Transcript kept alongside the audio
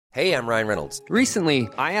Hey, I'm Ryan Reynolds. Recently,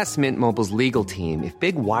 I asked Mint Mobile's legal team if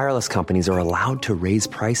big wireless companies are allowed to raise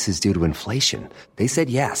prices due to inflation. They said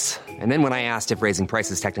yes. And then when I asked if raising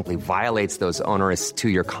prices technically violates those onerous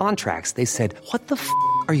two-year contracts, they said, "What the f***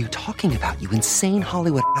 are you talking about, you insane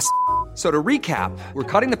Hollywood ass?" So to recap, we're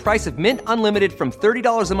cutting the price of Mint Unlimited from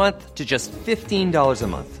 $30 a month to just $15 a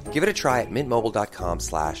month. Give it a try at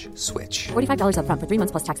mintmobile.com/switch. $45 up front for 3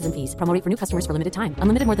 months plus taxes and fees. Promo rate for new customers for limited time.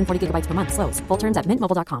 Unlimited more than 40 gigabytes per month. Slows full terms at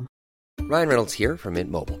mintmobile.com. Ryan Reynolds here from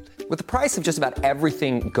Mint Mobile. With the price of just about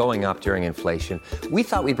everything going up during inflation, we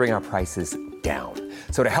thought we'd bring our prices down.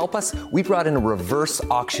 So to help us, we brought in a reverse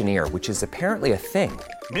auctioneer, which is apparently a thing.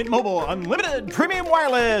 Mint Mobile Unlimited Premium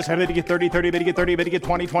Wireless. How to get 30, 30, bit to get 30, bit to get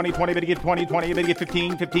 20, 20, 20, bit to get 20, 20, bit to get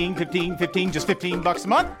 15, 15, 15, 15, just $15 a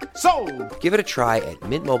month? Sold! Give it a try at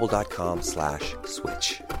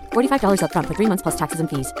mintmobile.com/switch. $45 up front for 3 months plus taxes and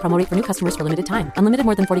fees. Promo rate for new customers for limited time. Unlimited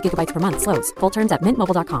more than 40 gigabytes per month. Slows full terms at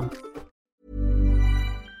mintmobile.com.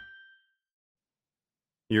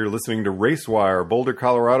 You're listening to RaceWire, Boulder,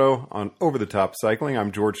 Colorado, on Over the Top Cycling.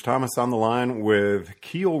 I'm George Thomas on the line with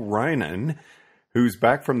Kiel Reinen, who's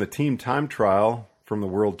back from the team time trial from the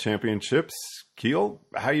World Championships. Kiel,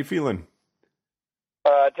 how you feeling?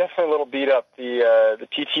 Definitely a little beat up. The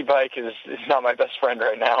TT bike is not my best friend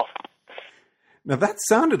right now. Now that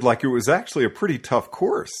sounded like it was actually a pretty tough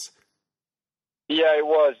course. Yeah, it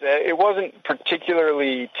was. It wasn't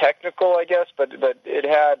particularly technical, I guess, but it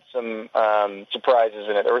had some surprises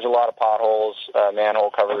in it. There was a lot of potholes,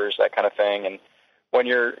 manhole covers, that kind of thing. And when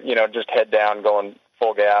you're, just head down going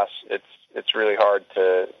full gas, it's really hard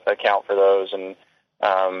to account for those. And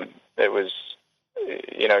it was,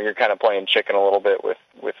 you're kind of playing chicken a little bit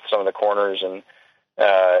with some of the corners. And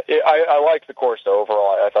I liked the course though.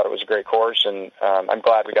 Overall, I thought it was a great course, and I'm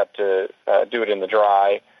glad we got to do it in the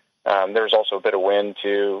dry. There was also a bit of wind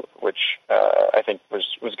too, which I think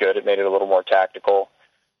was good. It made it a little more tactical.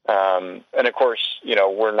 And of course,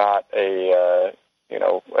 we're not a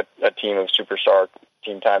team of superstar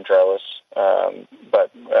team time trialists,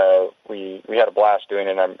 but we had a blast doing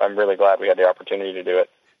it. And I'm really glad we had the opportunity to do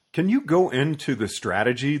it. Can you go into the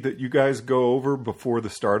strategy that you guys go over before the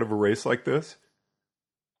start of a race like this?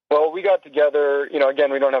 Well, we got together,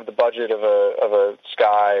 again, we don't have the budget of a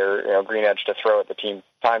Sky or, Green Edge to throw at the team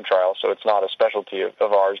time trial, so it's not a specialty of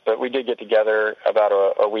ours, but we did get together about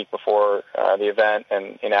a week before the event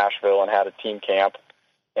in Asheville and had a team camp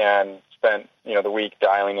and spent, the week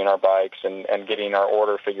dialing in our bikes and getting our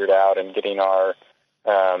order figured out and getting our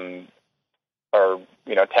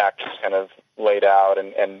tactics kind of laid out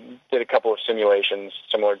and did a couple of simulations,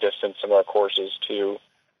 similar distance, similar courses to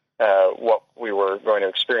what we were going to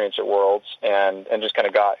experience at Worlds, and just kind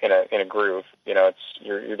of got in a groove.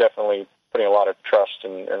 You're definitely putting a lot of trust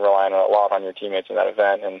and relying a lot on your teammates in that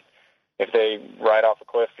event. And if they ride off a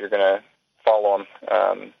cliff, you're going to follow them.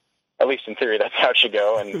 At least in theory, that's how it should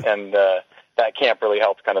go. And that camp really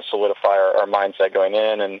helped kind of solidify our mindset going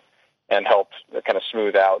in and help kind of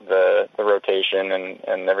smooth out the rotation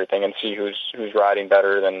and everything, and see who's riding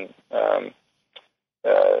better than.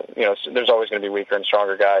 So there's always going to be weaker and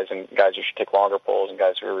stronger guys, and guys who should take longer pulls, and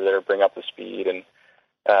guys who are there to bring up the speed. And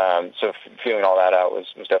so feeling all that out was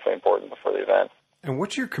definitely important before the event. And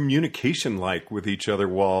what's your communication like with each other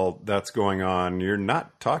while that's going on? You're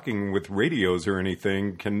not talking with radios or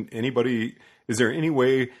anything. Is there any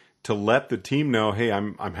way to let the team know, hey,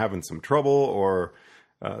 I'm having some trouble, or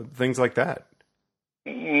things like that?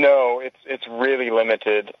 No, it's really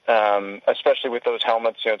limited, especially with those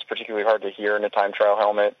helmets. It's particularly hard to hear in a time trial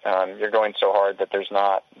helmet. You're going so hard that there's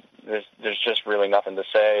just really nothing to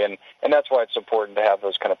say, and that's why it's important to have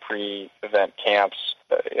those kind of pre-event camps,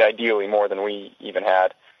 ideally more than we even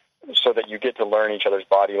had, so that you get to learn each other's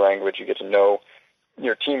body language, you get to know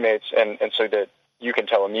your teammates, and so that you can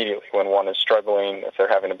tell immediately when one is struggling, if they're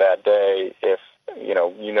having a bad day, if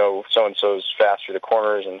so-and-so's fast through the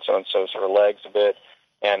corners and so-and-so sort of lags a bit,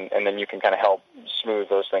 and then you can kind of help smooth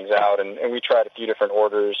those things out. And we tried a few different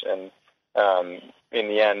orders, and in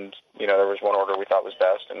the end, there was one order we thought was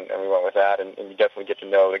best, and we went with that. And you definitely get to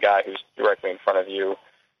know the guy who's directly in front of you,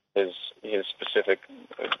 his specific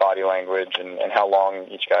body language, and how long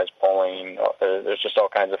each guy's pulling. There's just all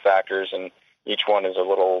kinds of factors, and each one is a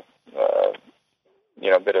little,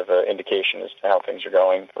 bit of an indication as to how things are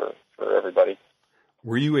going for everybody.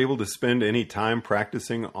 Were you able to spend any time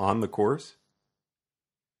practicing on the course?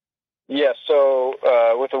 Yeah, so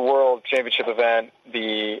with the World Championship event,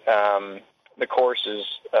 the course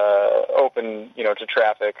is open, to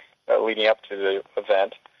traffic leading up to the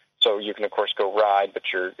event. So you can, of course, go ride,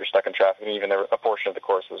 but you're stuck in traffic. And even a portion of the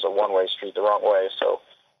course was a one-way street the wrong way, so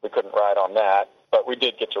we couldn't ride on that. But we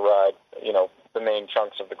did get to ride, the main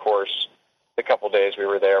chunks of the course the couple days we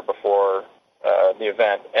were there before the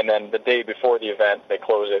event. And then the day before the event, they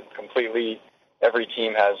close it completely. Every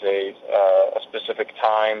team has a specific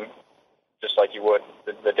time, just like you would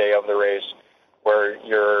the day of the race, where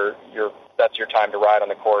that's your time to ride on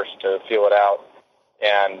the course to feel it out.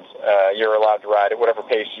 And you're allowed to ride at whatever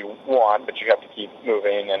pace you want, but you have to keep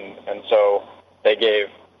moving. And so they gave,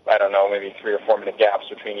 I don't know, maybe 3 or 4 minute gaps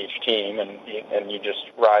between each team, and you just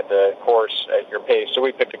ride the course at your pace. So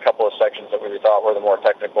we picked a couple of sections that we thought were the more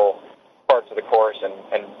technical parts of the course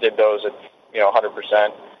and did those at 100%.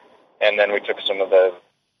 And then we took some of the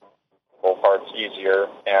parts easier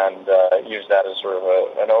and used that as sort of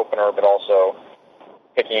an opener, but also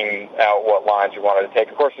picking out what lines we wanted to take.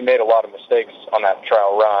 Of course, we made a lot of mistakes on that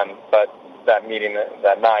trial run, but that meeting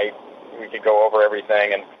that night, we could go over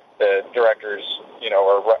everything, and the directors,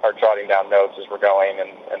 are jotting down notes as we're going,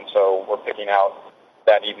 and so we're picking out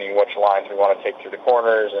that evening which lines we want to take through the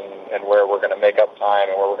corners and where we're going to make up time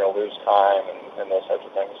and where we're going to lose time and those types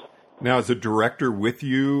of things. Now, is a director with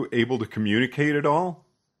you able to communicate at all?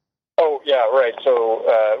 Oh, yeah, right.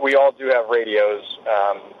 So we all do have radios.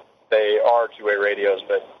 They are two-way radios,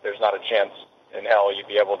 but there's not a chance in hell you'd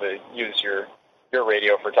be able to use your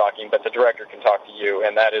radio for talking, but the director can talk to you,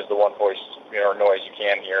 and that is the one voice or noise you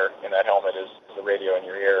can hear in that helmet is the radio in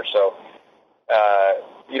your ear. So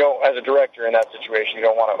you don't, as a director in that situation, you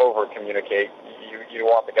don't want to over-communicate. You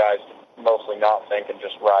want the guys to mostly not think and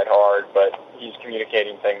just ride hard, but he's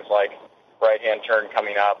communicating things like right-hand turn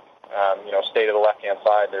coming up, stay to the left-hand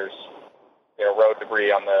side, there's road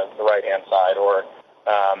debris on the right-hand side, or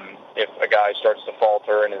if a guy starts to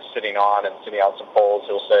falter and is sitting out some poles,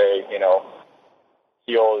 he'll say,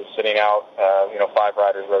 heel is sitting out, 5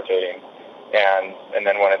 riders rotating, and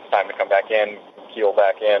then when it's time to come back in, heel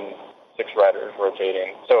back in, 6 riders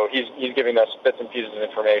rotating. So he's giving us bits and pieces of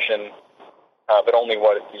information, but only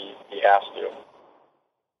what he has to.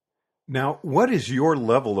 Now, what is your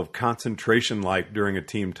level of concentration like during a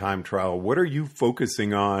team time trial? What are you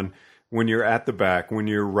focusing on when you're at the back, when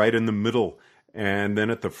you're right in the middle, and then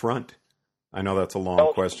at the front? I know that's a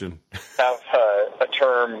long question. Have a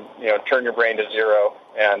term, turn your brain to zero,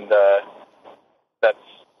 and that's,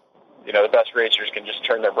 the best racers can just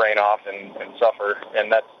turn their brain off and suffer,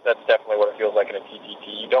 and that's definitely what it feels like in a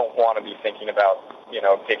TTT. You don't want to be thinking about,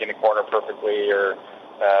 taking the corner perfectly or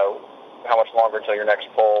how much longer till your next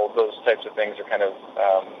pole. Those types of things are kind of,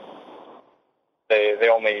 they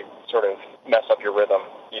only sort of mess up your rhythm.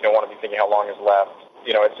 You don't want to be thinking how long is left.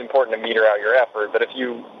 It's important to meter out your effort, but if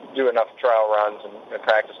you do enough trial runs and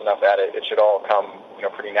practice enough at it, it should all come,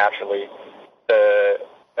 pretty naturally.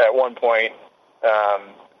 At one point,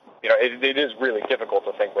 it is really difficult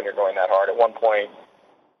to think when you're going that hard. At one point,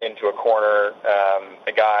 into a corner,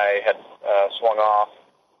 a guy had swung off,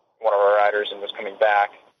 one of our riders, and was coming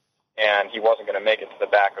back, and he wasn't going to make it to the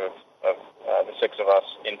back of the 6 of us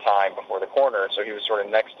in time before the corner, so he was sort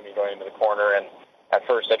of next to me going into the corner, and at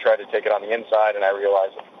first I tried to take it on the inside, and I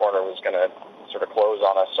realized that the corner was going to sort of close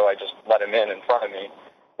on us, so I just let him in front of me,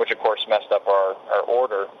 which of course messed up our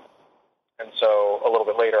order. And so a little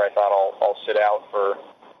bit later I thought I'll sit out for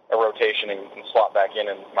a rotation and slot back in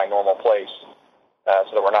my normal place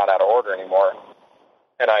so that we're not out of order anymore.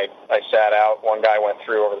 And I sat out. One guy went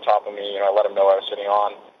through over the top of me. I let him know I was sitting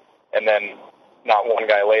on. And then not one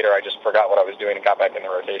guy later, I just forgot what I was doing and got back in the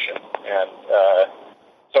rotation. And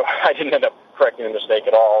so I didn't end up correcting the mistake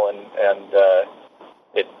at all, and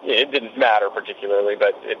it didn't matter particularly,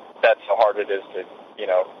 but that's how hard it is to,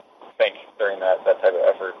 think during that type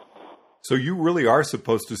of effort. So you really are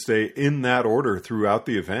supposed to stay in that order throughout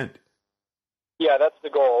the event. Yeah, that's the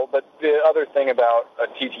goal. But the other thing about a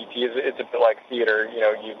TTT is it's a bit like theater.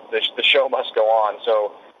 The show must go on.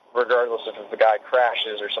 So regardless if the guy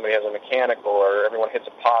crashes or somebody has a mechanical or everyone hits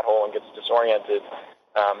a pothole and gets disoriented,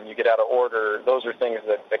 you get out of order, those are things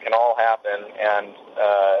that can all happen, and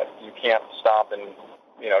you can't stop and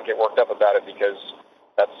get worked up about it because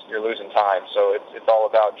you're losing time. So it's all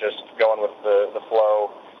about just going with the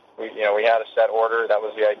flow. We had a set order, that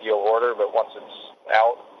was the ideal order, but once it's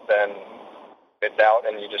out, then it's out,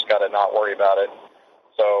 and you just got to not worry about it.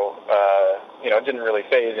 So it didn't really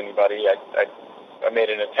faze anybody. I made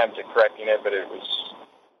an attempt at correcting it, but it was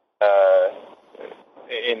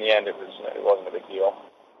in the end it wasn't a big deal.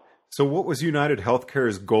 So what was United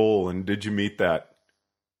Healthcare's goal, and did you meet that?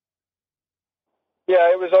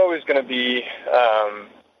 Yeah, it was always going to be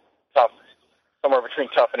tough, somewhere between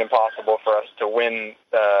tough and impossible for us to win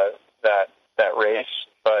that race.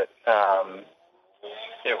 But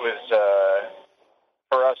it was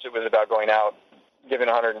for us. It was about going out, giving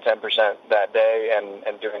 110% that day,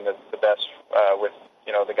 and doing the best with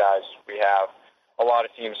the guys we have. a lot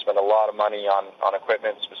of teams spend a lot of money on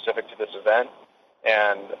equipment specific to this event,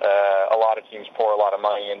 and a lot of teams pour a lot of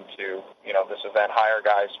money into this event, hire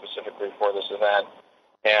guys specifically for this event,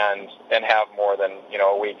 and have more than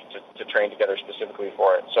a week to train together specifically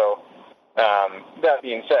for it. So that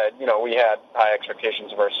being said, we had high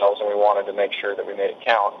expectations of ourselves, and we wanted to make sure that we made it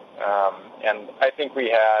count. And I think we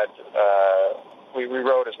had we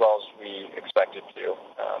rode as well as we expected to.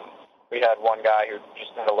 We had one guy who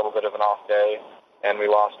just had a little bit of an off day, and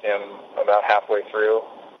we lost him about halfway through,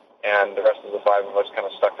 and the rest of the 5 of us kind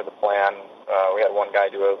of stuck to the plan. We had one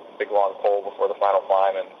guy do a big long pull before the final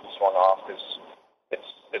climb, and he swung off because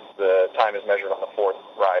it's the time is measured on the 4th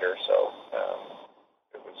rider, so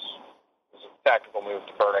it was a tactical move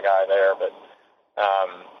to burn a guy there. But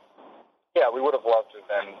we would have loved to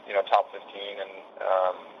have been top 15, and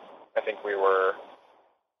I think we were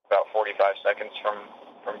about 45 seconds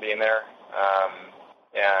from being there.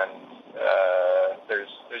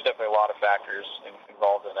 There's definitely a lot of factors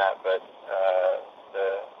involved in that, but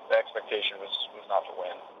the expectation was not to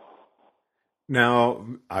win. Now,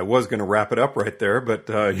 I was going to wrap it up right there, but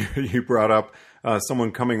you brought up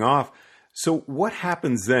someone coming off. So what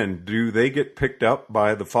happens then? Do they get picked up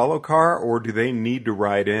by the follow car, or do they need to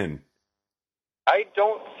ride in? I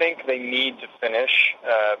don't think they need to finish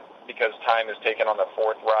because time is taken on the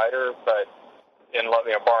 4th rider, but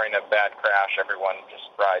barring a bad crash, everyone just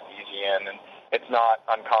rides easy in. And it's not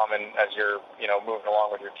uncommon as you're moving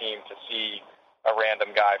along with your team to see a random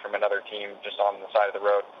guy from another team just on the side of the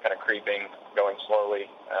road, kind of creeping, going slowly,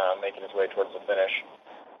 making his way towards the finish.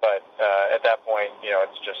 But at that point,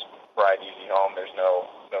 it's just ride easy home. There's no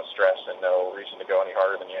stress and no reason to go any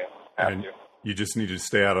harder than you have to. You just need to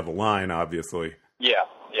stay out of the line, obviously. Yeah.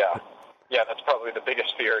 That's probably the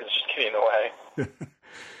biggest fear, is just getting in the way.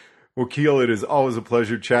 Well, Keel, it is always a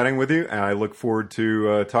pleasure chatting with you, and I look forward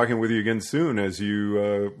to talking with you again soon as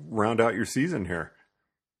you round out your season here.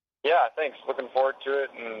 Yeah, thanks. Looking forward to it,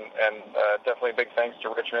 and definitely a big thanks to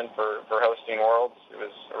Richmond for hosting Worlds. It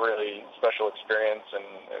was a really special experience, and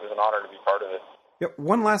it was an honor to be part of it. Yeah,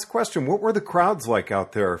 one last question. What were the crowds like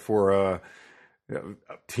out there for a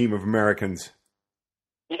team of Americans?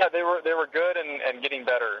 Yeah, they were good and getting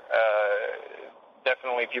better.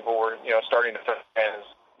 Definitely people were starting to fit in.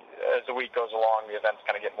 As the week goes along, the events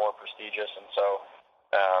kind of get more prestigious, and so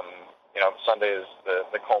Sunday is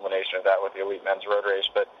the culmination of that with the Elite Men's Road Race.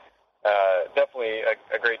 But definitely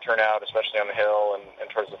a great turnout, especially on the hill and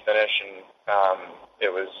towards the finish. And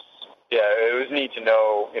it was neat to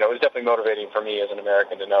know. It was definitely motivating for me as an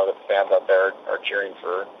American to know that the fans out there are cheering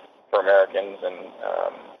for Americans, and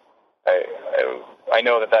I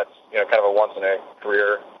know that's kind of a once in a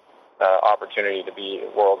career opportunity to be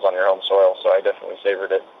at Worlds on your home soil. So I definitely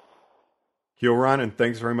savored it. Keel Reinen,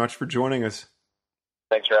 thanks very much for joining us.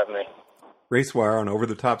 Thanks for having me. RaceWire on Over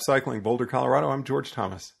the Top Cycling, Boulder, Colorado. I'm George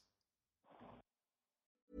Thomas.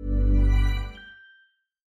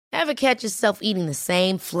 Ever catch yourself eating the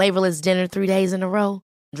same flavorless dinner 3 days in a row?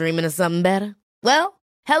 Dreaming of something better? Well,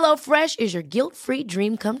 HelloFresh is your guilt-free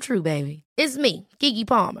dream come true, baby. It's me, Keke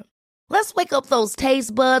Palmer. Let's wake up those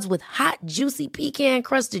taste buds with hot, juicy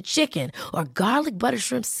pecan-crusted chicken or garlic butter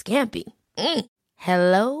shrimp scampi.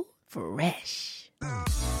 Hello Fresh.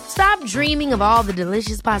 Stop dreaming of all the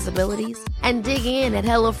delicious possibilities and dig in at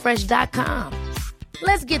HelloFresh.com.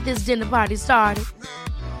 Let's get this dinner party started.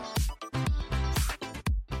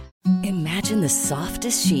 Imagine the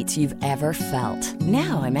softest sheets you've ever felt.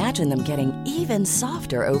 Now imagine them getting even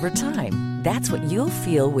softer over time. That's what you'll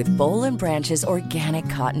feel with Boll & Branch's organic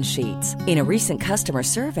cotton sheets. In a recent customer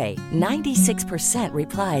survey, 96%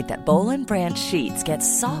 replied that Boll & Branch sheets get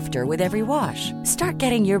softer with every wash. Start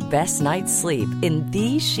getting your best night's sleep in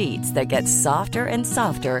these sheets that get softer and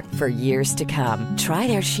softer for years to come. Try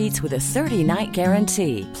their sheets with a 30-night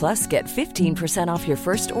guarantee. Plus, get 15% off your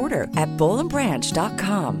first order at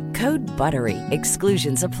bollandbranch.com. Code BUTTERY.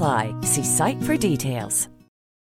 Exclusions apply. See site for details.